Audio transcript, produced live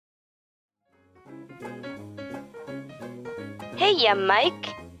Hey, yeah,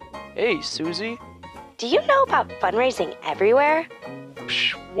 Mike. Hey, Susie. Do you know about fundraising everywhere?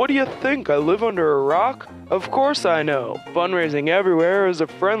 Psh, what do you think? I live under a rock? Of course I know. Fundraising Everywhere is a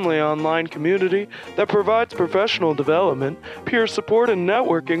friendly online community that provides professional development, peer support, and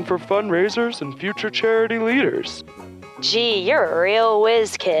networking for fundraisers and future charity leaders. Gee, you're a real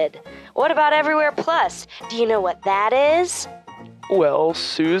whiz kid. What about Everywhere Plus? Do you know what that is? Well,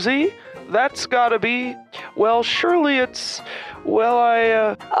 Susie, that's gotta be... Well, surely it's...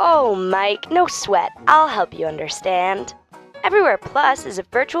 Oh, Mike, no sweat. I'll help you understand. Everywhere Plus is a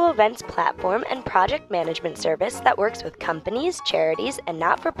virtual events platform and project management service that works with companies, charities, and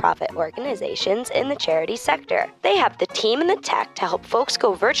not-for-profit organizations in the charity sector. They have the team and the tech to help folks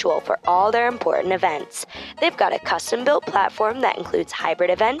go virtual for all their important events. They've got a custom-built platform that includes hybrid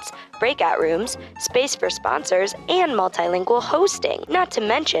events, breakout rooms, space for sponsors, and multilingual hosting, not to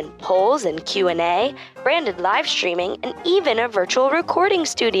mention polls and Q&A, branded live streaming, and even a virtual recording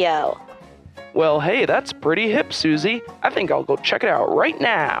studio. Well, hey, that's pretty hip, Susie. I think I'll go check it out right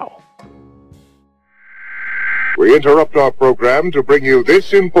now. We interrupt our program to bring you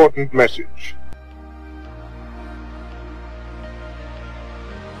this important message.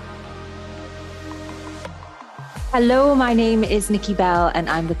 Hello, my name is Nikki Bell and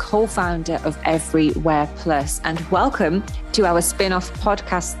I'm the co-founder of Everywhere Plus, and welcome to our spin-off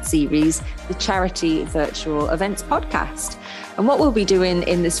podcast series, the Charity Virtual Events Podcast. And what we'll be doing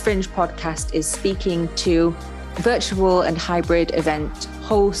in this Fringe podcast is speaking to virtual and hybrid event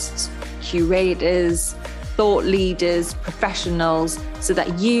hosts, curators, thought leaders, professionals, so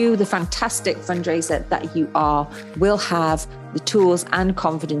that you, the fantastic fundraiser that you are, will have the tools and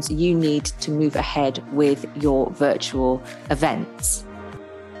confidence you need to move ahead with your virtual events.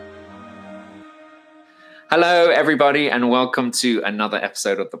 Hello, everybody, and welcome to another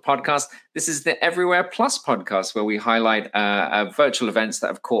episode of the podcast. This is the Everywhere Plus podcast, where we highlight virtual events that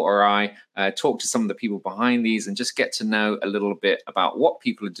have caught our eye, talk to some of the people behind these, and just get to know a little bit about what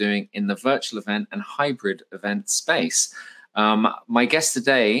people are doing in the virtual event and hybrid event space. My guest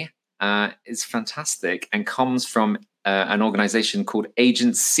today is fantastic and comes from an organization called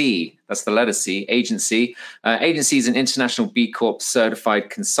Agency. That's the letter C, Agency. Agency is an international B Corp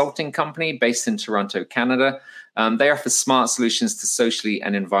certified consulting company based in Toronto, Canada. They offer smart solutions to socially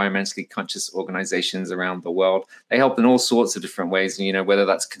and environmentally conscious organizations around the world. They help in all sorts of different ways, whether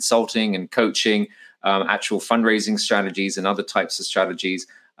that's consulting and coaching, actual fundraising strategies and other types of strategies.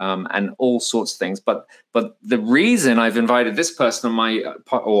 And all sorts of things. But the reason I've invited this person on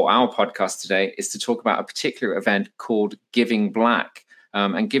our podcast today is to talk about a particular event called Giving Black.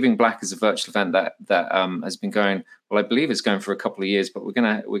 And Giving Black is a virtual event that has been going, well, I believe it's going for a couple of years, but we're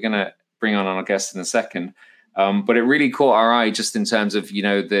gonna bring on our guest in a second. But it really caught our eye just in terms of,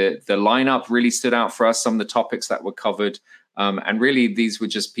 the lineup really stood out for us, some of the topics that were covered. And really, these were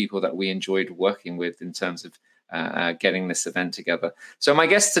just people that we enjoyed working with in terms of getting this event together. So my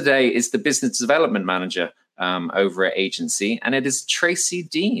guest today is the business development manager over at Agency, and it is Tracy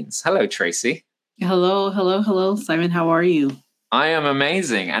Deans. Hello, Tracy. Hello, Simon. How are you? I am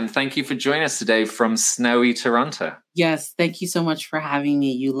amazing, and thank you for joining us today from snowy Toronto. Yes, thank you so much for having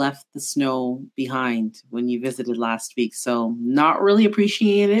me. You left the snow behind when you visited last week, so not really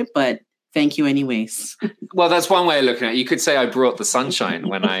appreciating it, but thank you anyways. Well, that's one way of looking at it. You could say I brought the sunshine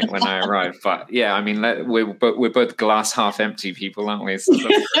when I arrived, but yeah, I mean, we're both glass half empty people, aren't we? So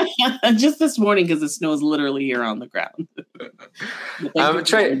just this morning, because the snow is literally here on the ground.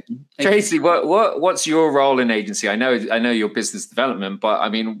 Tracy, what's your role in Agency? I know your business development, but I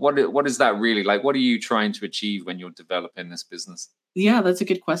mean, what is that really like? What are you trying to achieve when you're developing this business? Yeah, that's a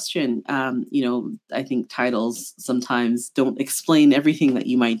good question. I think titles sometimes don't explain everything that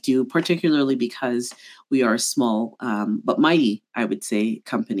you might do, particularly because we are a small but mighty, I would say,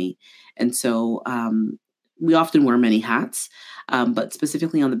 company. And so we often wear many hats, but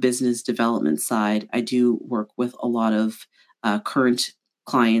specifically on the business development side, I do work with a lot of current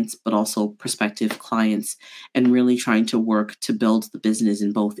clients, but also prospective clients, and really trying to work to build the business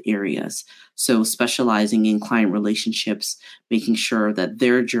in both areas. So specializing in client relationships, making sure that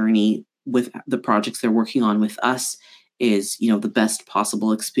their journey with the projects they're working on with us is, the best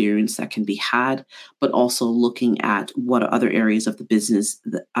possible experience that can be had, but also looking at what other areas of the business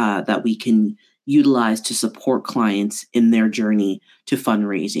that we can utilize to support clients in their journey to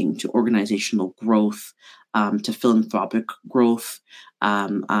fundraising, to organizational growth, to philanthropic growth,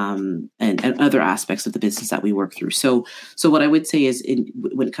 and other aspects of the business that we work through. So what I would say is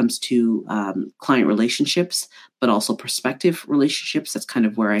when it comes to client relationships, but also prospective relationships, that's kind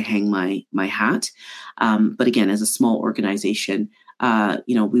of where I hang my hat. But again, as a small organization,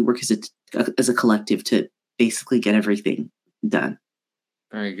 we work as a collective to basically get everything done.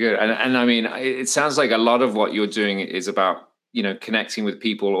 Very good. And I mean, it sounds like a lot of what you're doing is about, connecting with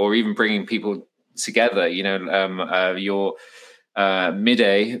people or even bringing people together. Your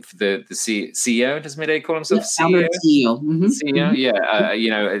Midday, the CEO, does Midday call himself CEO? CEO. Mm-hmm. CEO,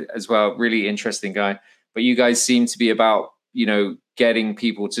 yeah. As well, really interesting guy. But you guys seem to be about, getting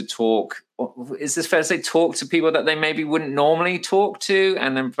people to talk. Is this fair to say, talk to people that they maybe wouldn't normally talk to,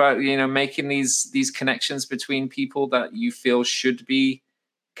 and then about, making these connections between people that you feel should be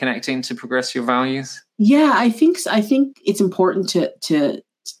connecting to progress your values? Yeah, I think it's important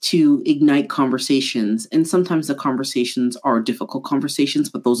to ignite conversations, and sometimes the conversations are difficult conversations,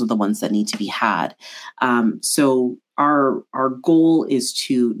 but those are the ones that need to be had. So our goal is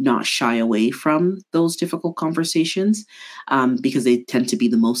to not shy away from those difficult conversations, because they tend to be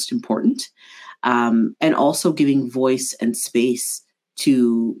the most important, and also giving voice and space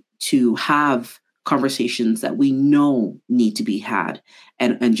to have conversations that we know need to be had,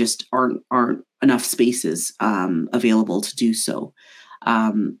 and just aren't enough spaces available to do so.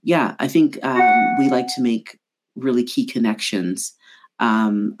 I think we like to make really key connections.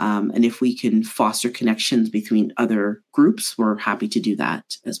 And if we can foster connections between other groups, we're happy to do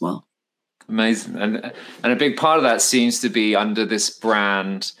that as well. Amazing. And a big part of that seems to be under this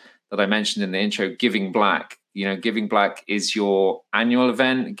brand that I mentioned in the intro, Giving Black. Giving Black is your annual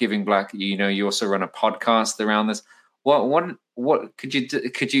event. Giving Black, you also run a podcast around this. What could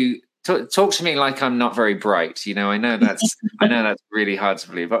you talk to me like I'm not very bright? I know that's really hard to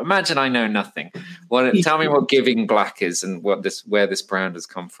believe. But imagine I know nothing. Tell me what Giving Black is and where this brand has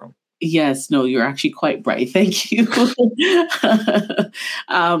come from. Yes, no, you're actually quite bright. Thank you.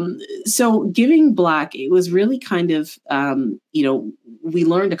 So Giving Black, it was really kind of, we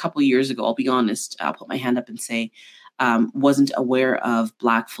learned a couple of years ago, I'll be honest, I'll put my hand up and say, wasn't aware of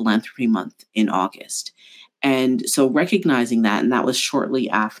Black Philanthropy Month in August. And so recognizing that, and that was shortly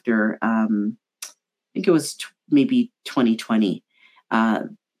after, I think it was maybe 2020,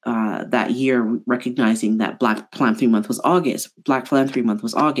 that year, recognizing that Black Philanthropy Month was August.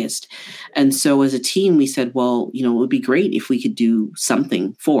 And so as a team, we said, well, it would be great if we could do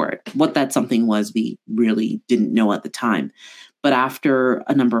something for it. What that something was, we really didn't know at the time. But after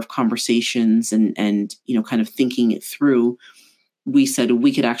a number of conversations and kind of thinking it through, we said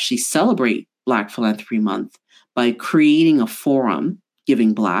we could actually celebrate Black Philanthropy Month by creating a forum,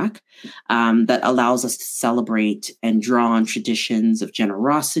 Giving Black, that allows us to celebrate and draw on traditions of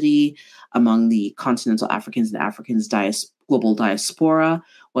generosity among the continental Africans and Africans global diaspora,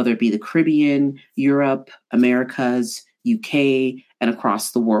 whether it be the Caribbean, Europe, Americas, UK, and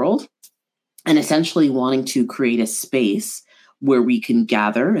across the world. And essentially wanting to create a space where we can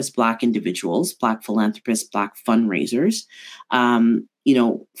gather as Black individuals, Black philanthropists, Black fundraisers,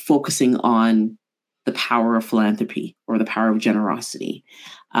 focusing on the power of philanthropy or the power of generosity,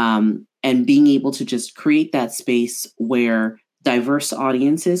 and being able to just create that space where diverse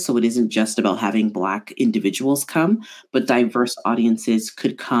audiences, so it isn't just about having Black individuals come, but diverse audiences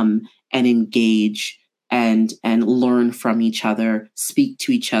could come and engage and learn from each other, speak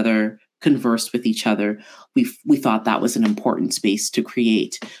to each other, converse with each other. We thought that was an important space to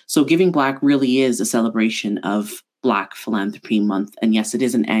create. So Giving Black really is a celebration of Black Philanthropy Month. And yes, it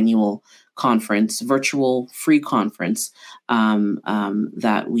is an annual conference, virtual free conference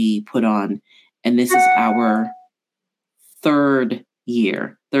that we put on. And this is our third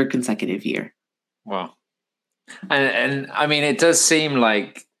consecutive year. Wow. And I mean, it does seem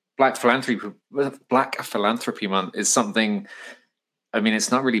like Black Philanthropy Month is something, I mean,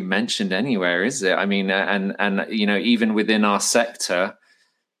 it's not really mentioned anywhere, is it? I mean, and even within our sector,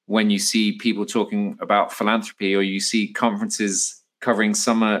 when you see people talking about philanthropy, or you see conferences covering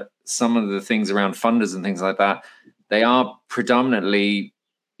some of the things around funders and things like that, they are predominantly,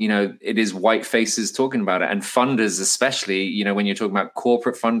 it is white faces talking about it. And funders, especially, when you're talking about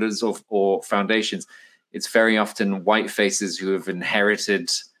corporate funders or foundations, it's very often white faces who have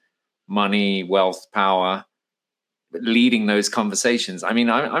inherited money, wealth, power, leading those conversations. I mean,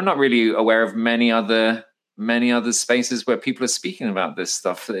 I'm not really aware of many other spaces where people are speaking about this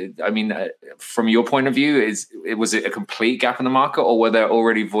stuff. I mean, from your point of view, was it a complete gap in the market, or were there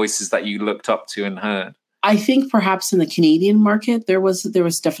already voices that you looked up to and heard? I think perhaps in the Canadian market, there was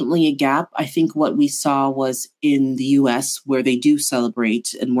definitely a gap. I think what we saw was in the US, where they do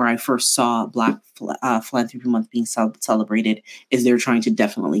celebrate, and where I first saw Black Philanthropy Month being celebrated, is they're trying to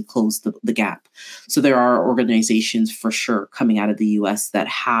definitely close the gap. So there are organizations for sure coming out of the US that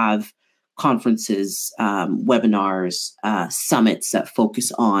have conferences, webinars, summits that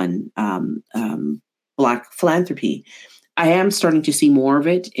focus on Black philanthropy. I am starting to see more of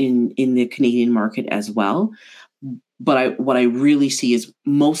it in the Canadian market as well. But what I really see is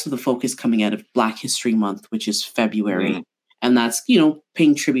most of the focus coming out of Black History Month, which is February. Mm. And that's,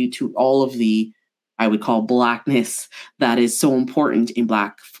 paying tribute to all of the, I would call, Blackness that is so important in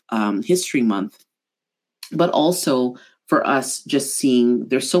Black History Month. But also for us, just seeing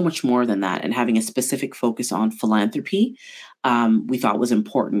there's so much more than that, and having a specific focus on philanthropy, we thought was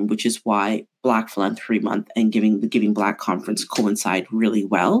important, which is why Black Philanthropy Month and the Giving Black Conference coincide really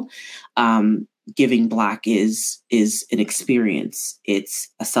well. Giving Black is an experience. It's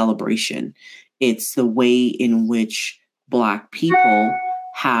a celebration. It's the way in which Black people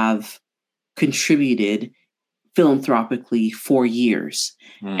have contributed philanthropically for years.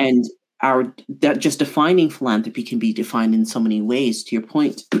 And that just defining philanthropy can be defined in so many ways. To your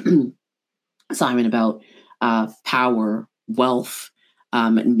point, Simon, about power, wealth,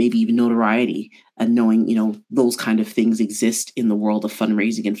 and maybe even notoriety, and knowing, those kind of things exist in the world of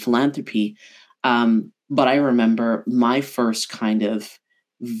fundraising and philanthropy. But I remember my first kind of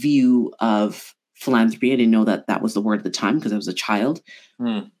view of philanthropy. I didn't know that was the word at the time because I was a child.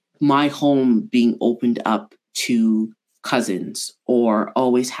 My home being opened up to cousins, or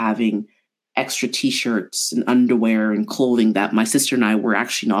always having extra t-shirts and underwear and clothing that my sister and I were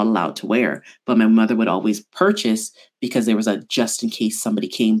actually not allowed to wear, but my mother would always purchase because there was a just in case somebody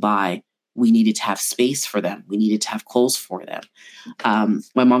came by, we needed to have space for them. We needed to have clothes for them.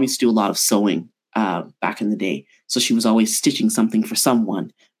 My mom used to do a lot of sewing back in the day. So she was always stitching something for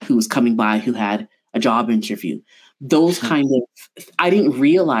someone who was coming by who had a job interview. Those kind of, I didn't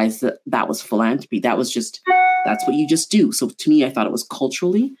realize that was philanthropy. That's what you just do. So to me, I thought it was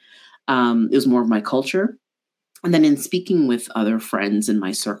culturally, it was more of my culture. And then in speaking with other friends in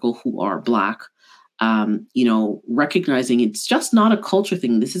my circle who are Black, recognizing it's just not a culture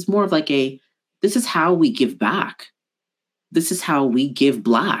thing. This is more of like this is how we give back. This is how we give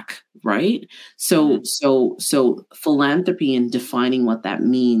Black, right? So philanthropy and defining what that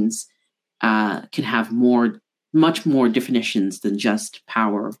means can have much more definitions than just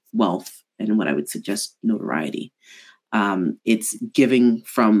power, wealth, and what I would suggest notoriety. It's giving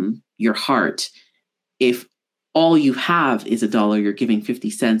from your heart. If all you have is $1, you're giving 50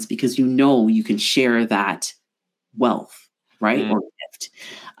 cents because you can share that wealth, right? Or gift.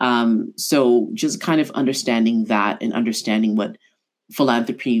 So just kind of understanding that and understanding what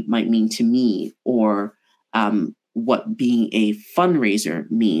philanthropy might mean to me, or what being a fundraiser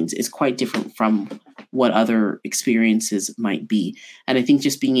means, is quite different from what other experiences might be. And I think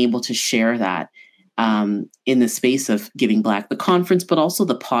just being able to share that in the space of Giving Black, the conference, but also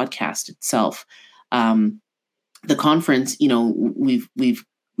the podcast itself. The conference,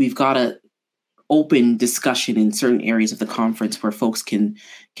 we've got a open discussion in certain areas of the conference where folks can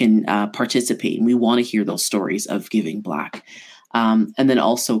participate, and we want to hear those stories of Giving Black. And then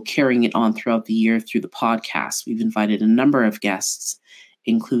also carrying it on throughout the year through the podcast. We've invited a number of guests,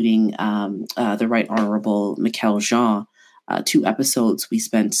 including the Right Honorable Michaëlle Jean. 2 episodes we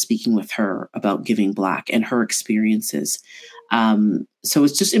spent speaking with her about Giving Black and her experiences. So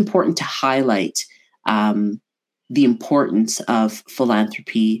it's just important to highlight the importance of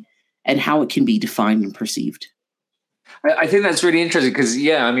philanthropy and how it can be defined and perceived. I think that's really interesting because,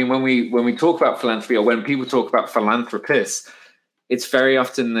 when we talk about philanthropy, or when people talk about philanthropists, it's very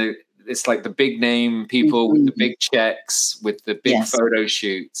often it's like the big name people with the big checks, with the big photo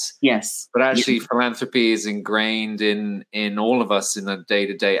shoots. Yes. But actually philanthropy is ingrained in all of us in the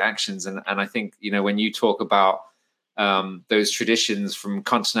day-to-day actions. And I think, when you talk about those traditions from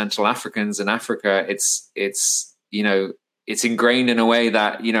continental Africans in Africa, it's ingrained in a way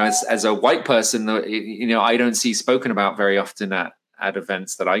that, as a white person, I don't see spoken about very often at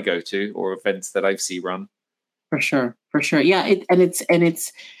events that I go to or events that I see run. For sure. Yeah.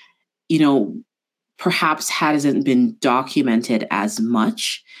 It's perhaps hasn't been documented as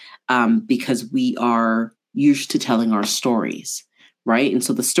much because we are used to telling our stories, right? And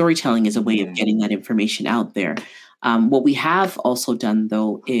so the storytelling is a way of getting that information out there. What we have also done,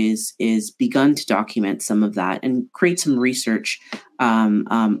 though, is begun to document some of that and create some research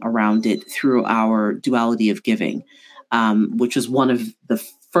around it through our Duality of Giving, which was one of the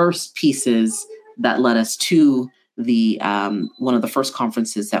first pieces that led us to the one of the first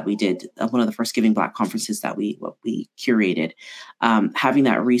conferences that we did, one of the first Giving Black conferences that we curated, having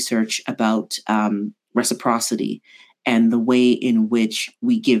that research about reciprocity and the way in which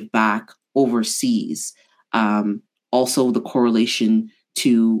we give back overseas. Also the correlation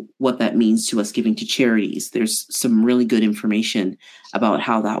to what that means to us giving to charities. There's some really good information about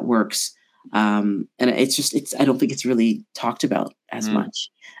how that works. And I don't think it's really talked about as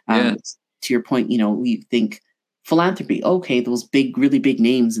much. To your point, we think philanthropy, okay, those really big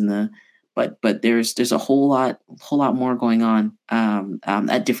names in the but there's a whole lot more going on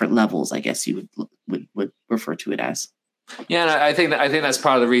at different levels, I guess you would refer to it as. Yeah, and I think that's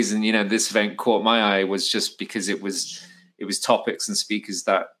part of the reason, this event caught my eye, was just because it was topics and speakers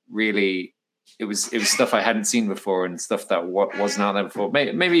that really, it was stuff I hadn't seen before and stuff that wasn't out there before.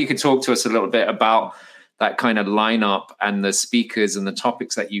 Maybe you could talk to us a little bit about that kind of lineup and the speakers and the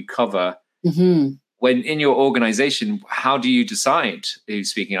topics that you cover. Mm-hmm. When in your organization, how do you decide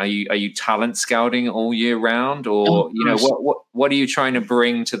who's speaking? Are you talent scouting all year round, or what are you trying to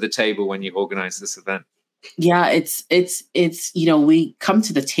bring to the table when you organize this event? Yeah, it's we come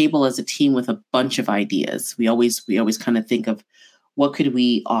to the table as a team with a bunch of ideas. We always kind of think of what could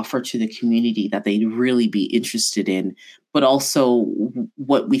we offer to the community that they'd really be interested in, but also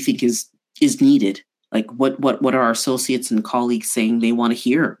what we think is needed. Like what are our associates and colleagues saying they want to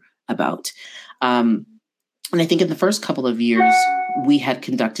hear about? And I think in the first couple of years, we had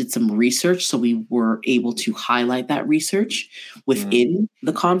conducted some research, so we were able to highlight that research within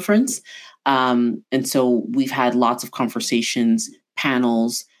the conference. And so we've had lots of conversations,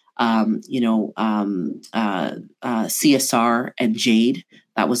 panels, CSR and JADE.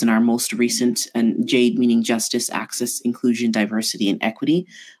 That was in our most recent, and JADE meaning Justice, Access, Inclusion, Diversity, and Equity.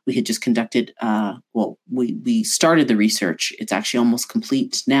 We had just conducted, we started the research. It's actually almost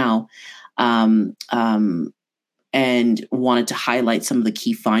complete now. And wanted to highlight some of the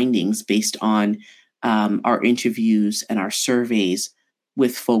key findings based on our interviews and our surveys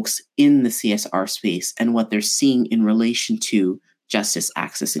with folks in the CSR space and what they're seeing in relation to justice,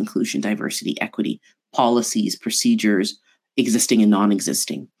 access, inclusion, diversity, equity, policies, procedures, existing and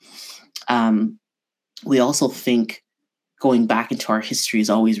non-existing. We also think going back into our history is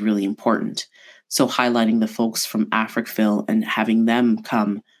always really important. So highlighting the folks from AfricPhil and having them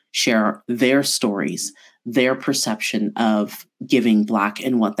come share their stories, their perception of giving Black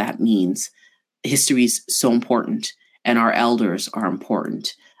and what that means. History is so important, and our elders are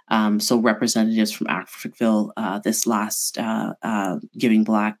important. So representatives from AfricPhil, this last Giving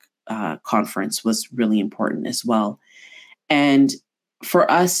Black conference was really important as well. And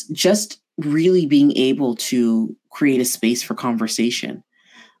for us, just really being able to create a space for conversation.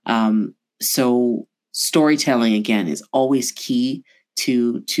 So storytelling, again, is always key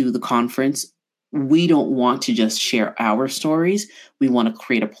to the conference. We don't want to just share our stories. We want to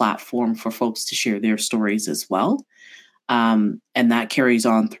create a platform for folks to share their stories as well. And that carries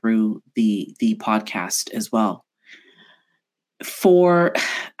on through the podcast as well. For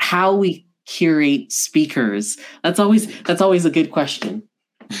how we curate speakers, that's always a good question.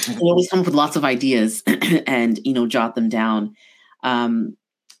 We always come up with lots of ideas and jot them down.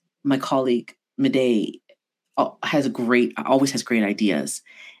 My colleague Mide always has great ideas,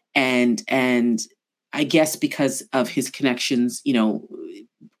 and I guess because of his connections,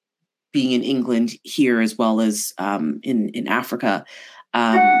 being in England here as well as in Africa,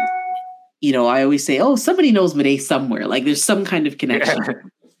 I always say, oh, somebody knows Mide somewhere. Like there's some kind of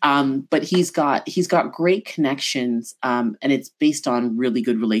connection. But he's got great connections, and it's based on really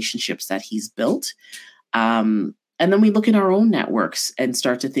good relationships that he's built. And then we look at our own networks and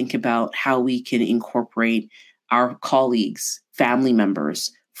start to think about how we can incorporate our colleagues, family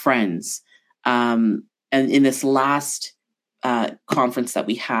members, friends. And in this last conference that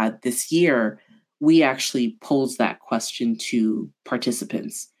we had this year, we actually posed that question to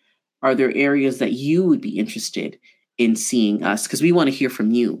participants. Are there areas that you would be interested in seeing us? Because we want to hear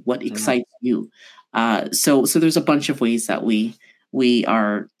from you. What excites you? So there's a bunch of ways that we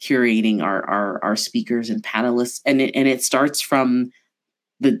are curating our speakers and panelists, and it starts from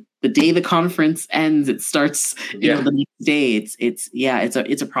the day the conference ends. It starts the next day.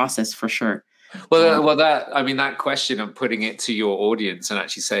 It's a process for sure. Well, that question of putting it to your audience and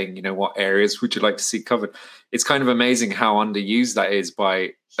actually saying, what areas would you like to see covered? It's kind of amazing how underused that is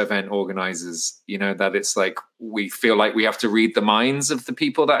by event organizers, that it's like, we feel like we have to read the minds of the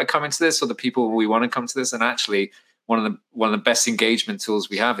people that are coming to this or the people we want to come to this. And actually one of the best engagement tools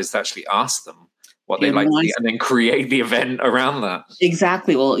we have is to actually ask them what they like to see and then create the event around that.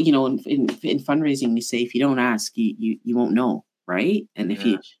 Exactly. Well, in fundraising, we say, if you don't ask, you won't know. Right. And if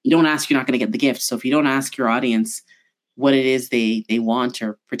you don't ask, you're not going to get the gift. So if you don't ask your audience what it is they want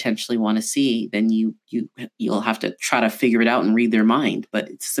or potentially want to see, then you'll have to try to figure it out and read their mind. But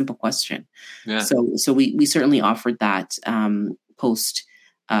it's a simple question. Yeah. So we certainly offered that post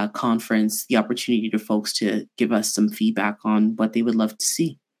conference, the opportunity to folks to give us some feedback on what they would love to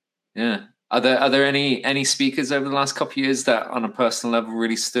see. Yeah. Are there any speakers over the last couple of years that on a personal level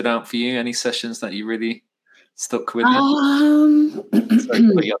really stood out for you? Any sessions that you really stuck with you? Sorry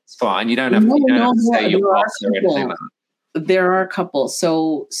to put you on the spot, and you don't have to say your boss or anything like that. there are a couple.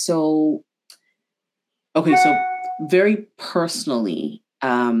 Okay, so very personally,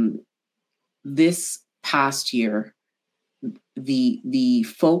 this past year, the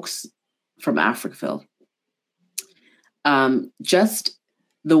folks from Africville, just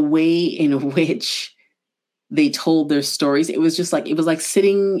the way in which they told their stories, it was like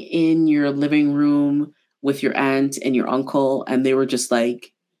sitting in your living room with your aunt and your uncle, and they were just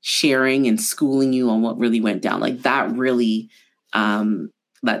like sharing and schooling you on what really went down. Like that really,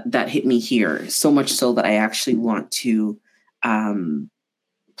 that hit me here so much so that I actually want to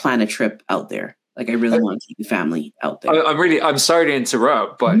plan a trip out there. Like I really want to take the family out there. I'm sorry to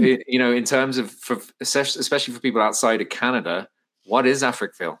interrupt, but in terms of, especially for people outside of Canada, what is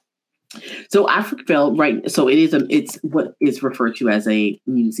Africville? So Africville, right? So it's what is referred to as a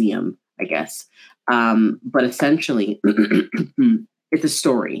museum, I guess. But essentially, it's a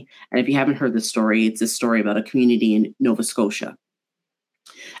story. And if you haven't heard the story, it's a story about a community in Nova Scotia.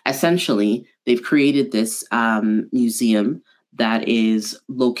 Essentially, they've created this museum that is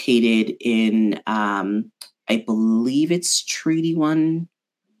located in, I believe it's Treaty 1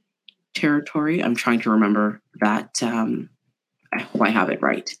 territory. I'm trying to remember that. I hope I have it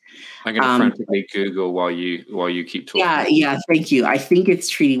right. I'm going to frantically Google while you keep talking. Yeah, thank you. I think it's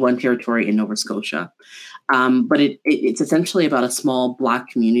Treaty 1 territory in Nova Scotia. But it's essentially about a small Black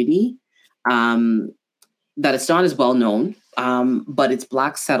community that it's not as well known, but it's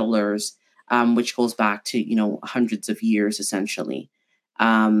Black settlers, which goes back to, hundreds of years, essentially.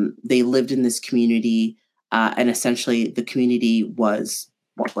 They lived in this community, and essentially the community was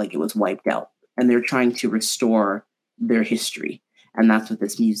wiped out, and they're trying to restore their history. And that's what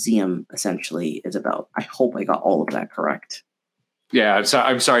this museum essentially is about. I hope I got all of that correct. Yeah,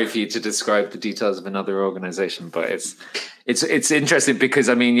 I'm sorry for you to describe the details of another organization, but it's interesting because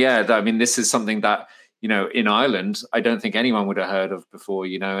this is something that, in Ireland, I don't think anyone would have heard of before,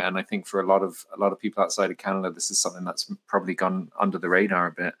 and I think for a lot of people outside of Canada, this is something that's probably gone under the radar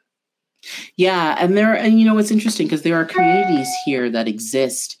a bit. Yeah, and it's interesting because there are communities here that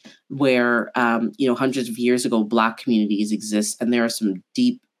exist where, hundreds of years ago, Black communities exist, and there are some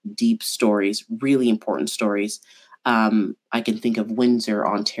deep, deep stories, really important stories. I can think of Windsor,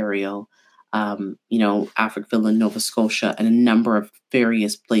 Ontario, Africville and Nova Scotia, and a number of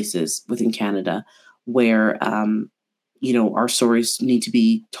various places within Canada where, our stories need to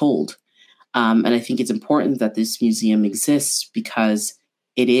be told. And I think it's important that this museum exists because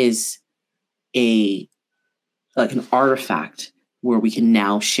it is an artifact where we can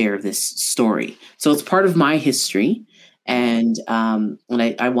now share this story. So it's part of my history, and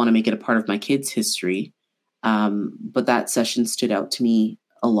I want to make it a part of my kids' history. But that session stood out to me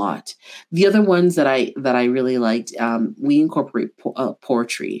a lot. The other ones that I really liked, we incorporate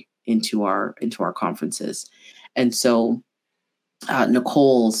poetry into our conferences, and so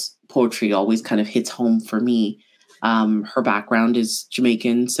Nicole's poetry always kind of hits home for me. Her background is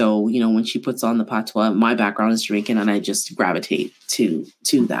Jamaican, so when she puts on the patois, my background is Jamaican, and I just gravitate to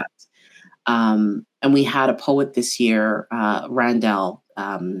that. And we had a poet this year, Randall,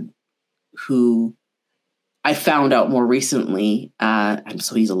 who I found out more recently.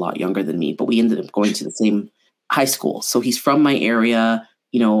 So he's a lot younger than me, but we ended up going to the same high school. So he's from my area.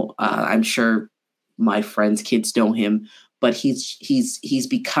 I'm sure my friends' kids know him, but he's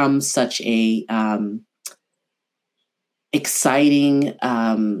become such a exciting,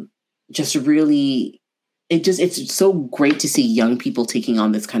 just really, it's so great to see young people taking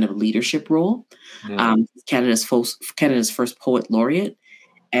on this kind of leadership role. Canada's first poet laureate,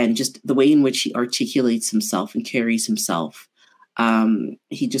 and just the way in which he articulates himself and carries himself.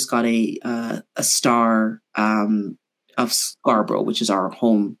 He just got a star of Scarborough, which is our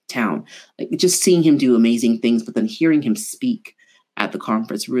hometown. Like just seeing him do amazing things, but then hearing him speak at the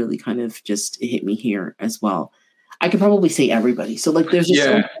conference really kind of just hit me here as well. I could probably say everybody. So there's just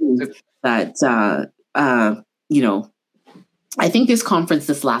something that, I think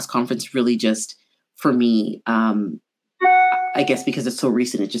this last conference really just, for me, I guess because it's so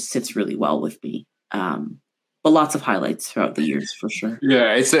recent, it just sits really well with me. But lots of highlights throughout the years for sure.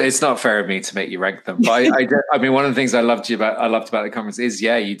 Yeah, it's not fair of me to make you rank them. But I mean, one of the things I loved about the conference is,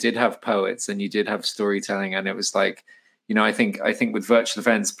 you did have poets and you did have storytelling, and it was like, I think with virtual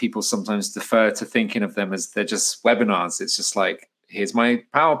events, people sometimes defer to thinking of them as they're just webinars. It's just like, here's my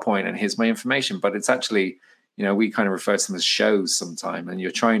PowerPoint and here's my information, but it's actually, we kind of refer to them as shows sometimes, and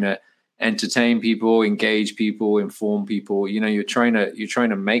you're trying to entertain people, engage people, inform people. You're trying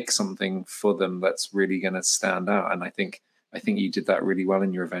to make something for them that's really going to stand out. And I think I think you did that really well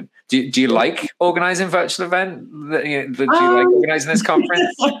in your event. Do you like organizing virtual event? Do you like organizing this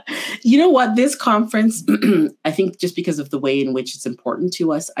conference? You know what? This conference, I think just because of the way in which it's important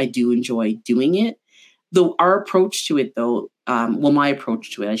to us, I do enjoy doing it. Though our approach to it, though, my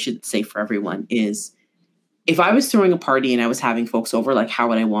approach to it, I should say for everyone, is if I was throwing a party and I was having folks over, like, how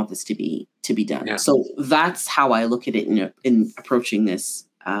would I want this to be done? Yeah. So that's how I look at it in approaching this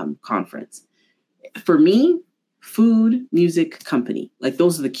conference. For me, food, music, company, like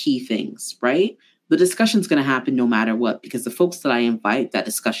those are the key things, right? The discussion's going to happen no matter what, because the folks that I invite, that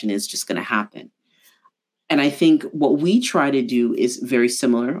discussion is just going to happen. And I think what we try to do is very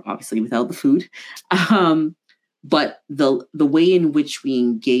similar, obviously without the food, but the way in which we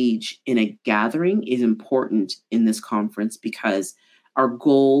engage in a gathering is important in this conference, because our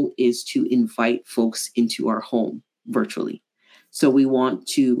goal is to invite folks into our home virtually. So we want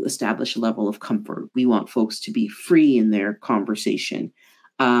to establish a level of comfort. We want folks to be free in their conversation,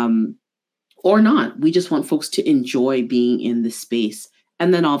 or not. We just want folks to enjoy being in the space,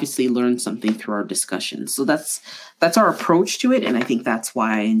 and then obviously learn something through our discussions. So that's our approach to it, and I think that's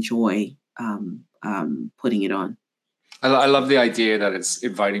why I enjoy putting it on. I love the idea that it's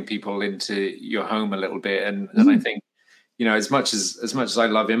inviting people into your home a little bit, and I think, as much as I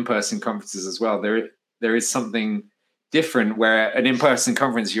love in-person conferences as well, there is something different where an in-person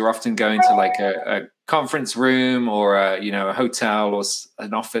conference, you're often going to like a conference room or a hotel or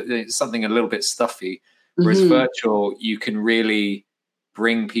an office, something a little bit stuffy. Whereas virtual, you can really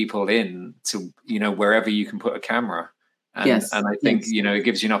bring people in to wherever you can put a camera. And I think it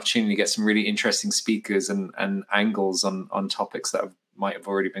gives you an opportunity to get some really interesting speakers and angles on topics that might have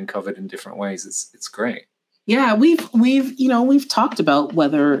already been covered in different ways. It's great. Yeah, we've talked about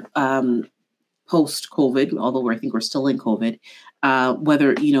whether post-COVID, although I think we're still in COVID,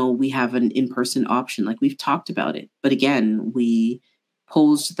 whether, we have an in-person option. Like, we've talked about it. But again, we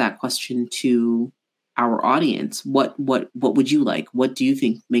posed that question to our audience. What would you like? What do you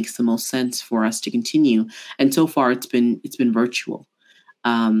think makes the most sense for us to continue? And so far it's been virtual.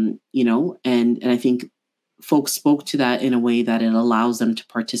 And I think folks spoke to that in a way that it allows them to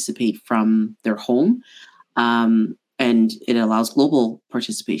participate from their home. And it allows global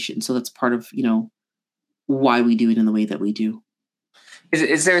participation. So that's part of, why we do it in the way that we do.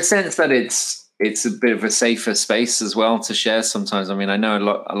 Is there a sense that it's a bit of a safer space as well to share sometimes? I mean, I know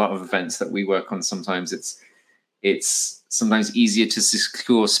a lot of events that we work on, sometimes it's sometimes easier to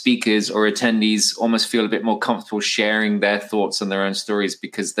secure speakers or attendees almost feel a bit more comfortable sharing their thoughts and their own stories,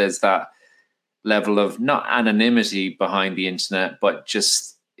 because there's that level of not anonymity behind the internet, but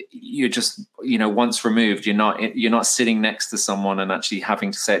you're just once removed, you're not sitting next to someone and actually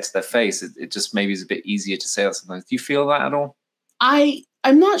having to say it to their face. It just maybe is a bit easier to say that sometimes. Do you feel that at all?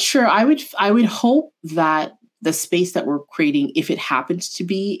 I'm not sure. I would hope that the space that we're creating, if it happens to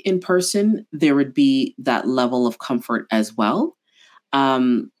be in person, there would be that level of comfort as well.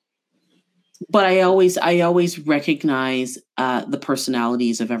 But I always recognize the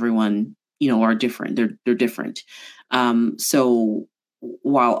personalities of everyone, are different. They're different. So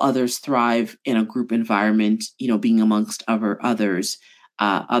while others thrive in a group environment, being amongst others,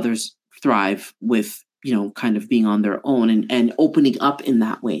 others thrive with, kind of being on their own and opening up in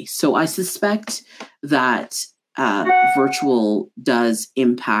that way. So I suspect that virtual does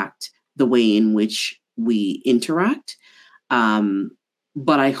impact the way in which we interact.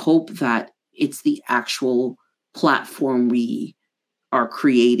 But I hope that it's the actual platform we are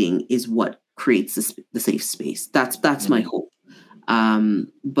creating is what creates the safe space. That's my hope.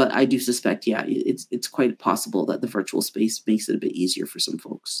 But I do suspect, it's quite possible that the virtual space makes it a bit easier for some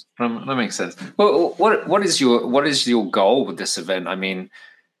folks. That makes sense. Well, what is your goal with this event? I mean,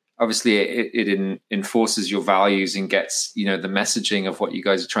 obviously it enforces your values and gets, the messaging of what you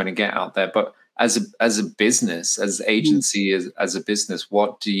guys are trying to get out there. But as a business, as agency, as a business,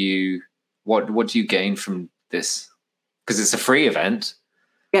 what do you gain from this? Because it's a free event.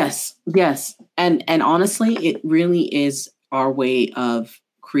 Yes. And honestly, it really is our way of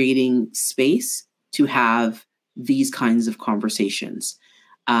creating space to have these kinds of conversations.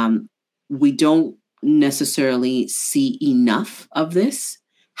 We don't necessarily see enough of this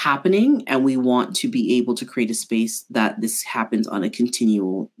happening, and we want to be able to create a space that this happens on a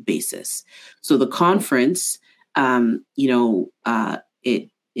continual basis. So the conference,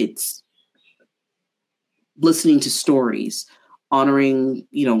 it's listening to stories, honoring,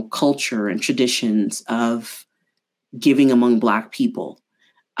 culture and traditions of giving among Black people.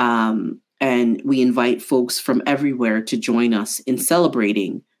 And we invite folks from everywhere to join us in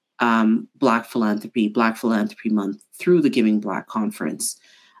celebrating Black Philanthropy Month through the Giving Black Conference.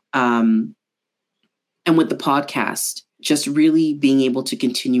 And with the podcast, just really being able to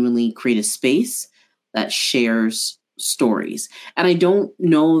continually create a space that shares stories. And I don't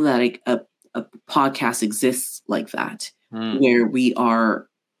know that a podcast exists like that, where we are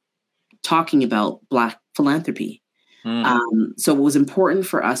talking about Black philanthropy. So it was important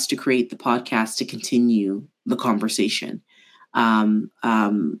for us to create the podcast to continue the conversation.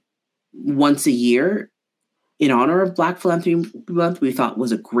 Once a year, in honor of Black Philanthropy Month, we thought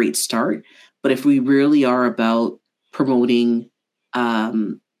was a great start. But if we really are about promoting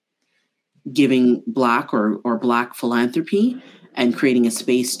giving Black or Black philanthropy and creating a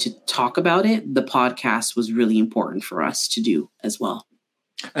space to talk about it, the podcast was really important for us to do as well.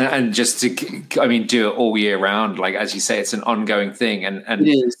 And just to, do it all year round. Like, as you say, it's an ongoing thing. And it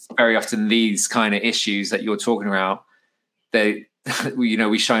is. Very often these kind of issues that you're talking about,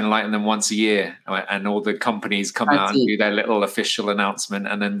 we shine a light on them once a year, and all the companies come out and do their little official announcement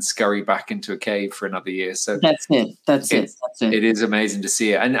and then scurry back into a cave for another year. So that's it. It is amazing to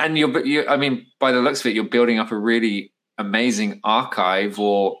see it. And you're by the looks of it, you're building up a really amazing archive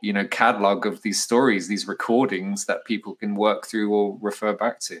or catalog of these stories, these recordings that people can work through or refer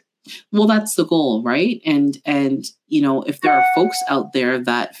back to. Well, that's the goal, right? And if there are folks out there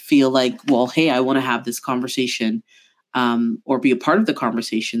that feel like, well, hey, I want to have this conversation or be a part of the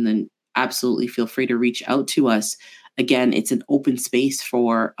conversation, then absolutely feel free to reach out to us. Again, it's an open space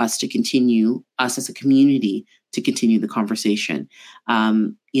for us to continue, us as a community, to continue the conversation.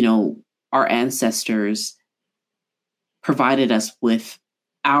 Our ancestors provided us with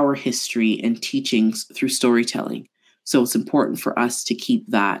our history and teachings through storytelling. So it's important for us to keep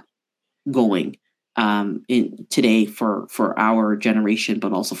that going in today for our generation,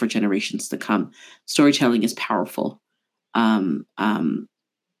 but also for generations to come. Storytelling is powerful. And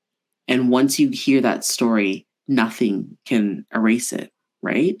once you hear that story, nothing can erase it,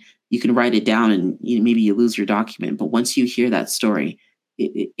 right? You can write it down and maybe you lose your document, but once you hear that story,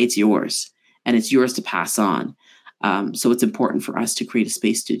 it's yours, and it's yours to pass on. So it's important for us to create a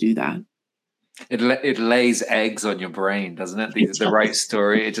space to do that. It lays eggs on your brain, doesn't it? The right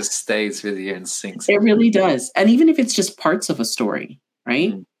story, it just stays with you and sinks. It really does. And even if it's just parts of a story,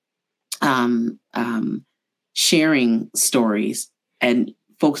 right? Sharing stories and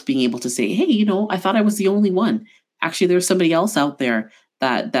folks being able to say, hey, I thought I was the only one. Actually, there's somebody else out there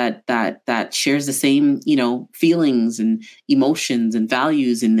that shares the same, feelings and emotions and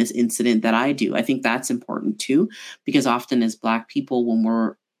values in this incident that I do. I think that's important too, because often as Black people, when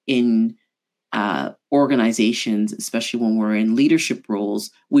we're in organizations, especially when we're in leadership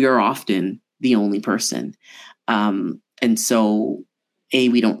roles, we are often the only person. And so,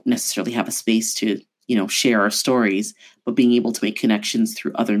 we don't necessarily have a space to, share our stories, but being able to make connections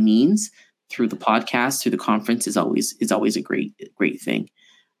through other means, through the podcast, through the conference is always a great thing.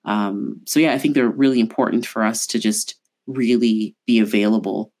 I think they're really important for us to just really be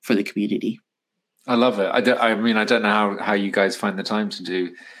available for the community. I love it. I don't know how you guys find the time to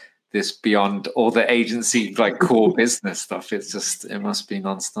do this beyond all the agency, like core business stuff. It must be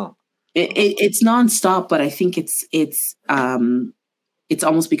nonstop. It's nonstop, but I think it's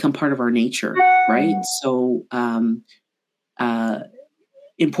almost become part of our nature, right? So,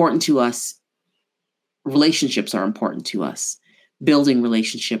 important to us. Relationships are important to us. Building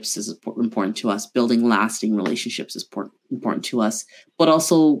relationships is important to us. Building lasting relationships is important to us, but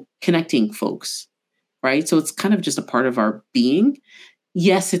also connecting folks, right? So it's kind of just a part of our being.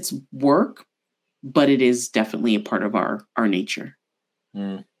 Yes, it's work, but it is definitely a part of our nature.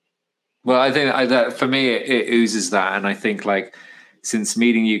 Well, I think that for me, it oozes that. And I think since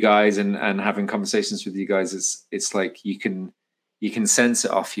meeting you guys and having conversations with you guys, it's like you can sense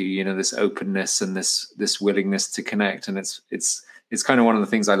it off you, this openness and this willingness to connect. And it's kind of one of the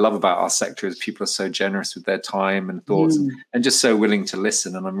things I love about our sector is people are so generous with their time and thoughts and just so willing to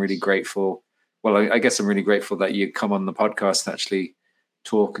listen. And I'm really grateful. Well, I guess I'm really grateful that you come on the podcast and actually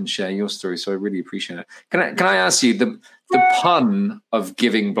talk and share your story. So I really appreciate it. Can I ask you the pun of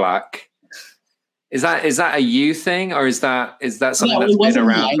giving Black? Is that a you thing, or is that something that's been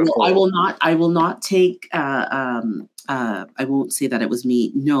around before? I will not take. I won't say that it was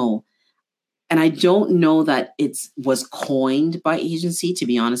me. No, and I don't know that it was coined by agency. To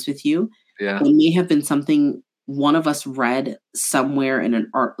be honest with you, it may have been something one of us read somewhere in an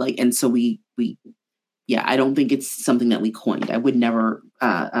art and so we. I don't think it's something that we coined. I would never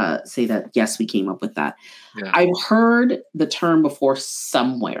say that. Yes, we came up with that. Yeah. I've heard the term before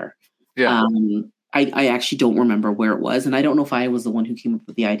somewhere. Yeah. I actually don't remember where it was. And I don't know if I was the one who came up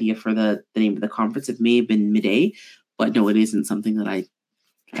with the idea for the name of the conference. It may have been Midday, but no, it isn't something that I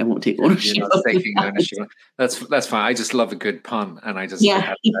I won't take ownership. You're not taking ownership. That's fine. I just love a good pun, and I just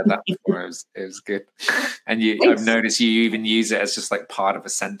hadn't heard that before. It was good. And I've noticed you even use it as just like part of a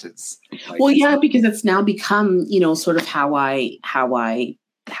sentence. Like, well, yeah, because it's now become, sort of how I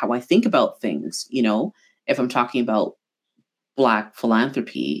think about things. If I'm talking about Black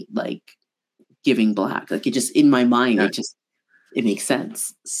philanthropy, like giving Black, like it just in my mind, it makes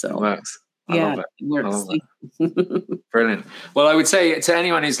sense. So it works. I love it. It works. Brilliant. Well, I would say to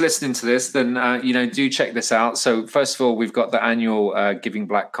anyone who's listening to this, then, do check this out. So first of all, we've got the annual Giving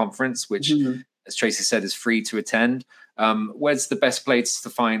Black conference, which, as Tracy said, is free to attend. Where's the best place to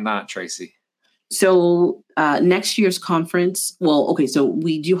find that, Tracy? So next year's conference, so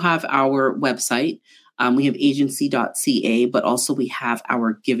we do have our website. We have agency.ca, but also we have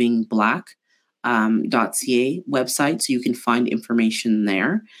our givingblack.ca website. So you can find information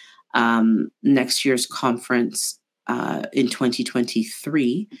there. Next year's conference in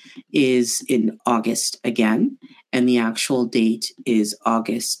 2023 is in August again, and the actual date is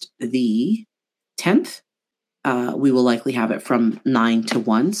August the 10th. We will likely have it from 9 to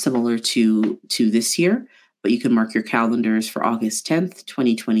 1, similar to this year, but you can mark your calendars for August 10th,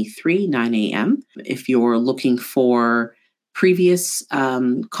 2023, 9 a.m. If you're looking for previous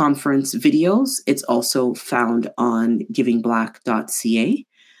conference videos, it's also found on givingblack.ca.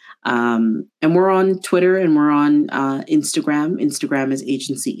 And we're on Twitter and we're on Instagram. Instagram is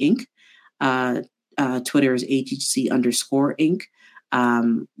Agency Inc. Twitter is agency_Inc.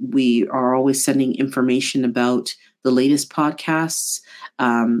 We are always sending information about the latest podcasts,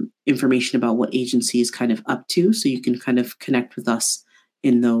 information about what agency is kind of up to, so you can kind of connect with us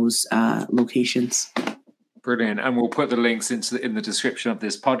in those locations. Brilliant. And we'll put the links in the description of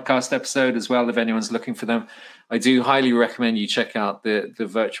this podcast episode as well, if anyone's looking for them. I do highly recommend you check out the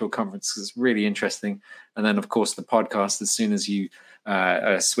virtual conference. It's really interesting. And then, of course, the podcast, as soon as you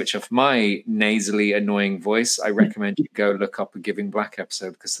switch off my nasally annoying voice, I recommend you go look up a Giving Black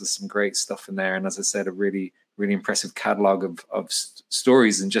episode, because there's some great stuff in there. And as I said, a really, really impressive catalog of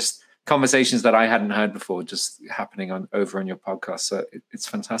stories and just conversations that I hadn't heard before just happening over on your podcast. So it's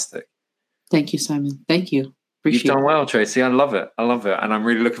fantastic. Thank you, Simon. Thank you. You've done well, Tracy. I love it. And I'm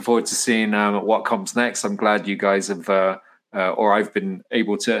really looking forward to seeing what comes next. I'm glad you guys have, or I've been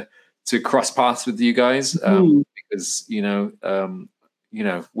able to cross paths with you guys because, with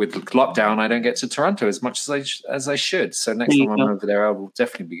lockdown, I don't get to Toronto as much as I should. So next time I'm over there, I will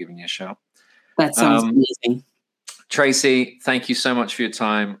definitely be giving you a shout. That sounds amazing. Tracy, thank you so much for your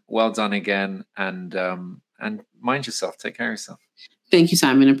time. Well done again. And mind yourself. Take care of yourself. Thank you,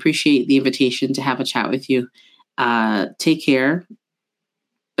 Simon. Appreciate the invitation to have a chat with you. Take care.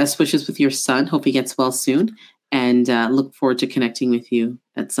 Best wishes with your son. Hope he gets well soon. And look forward to connecting with you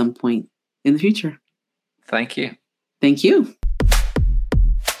at some point in the future. Thank you. Thank you.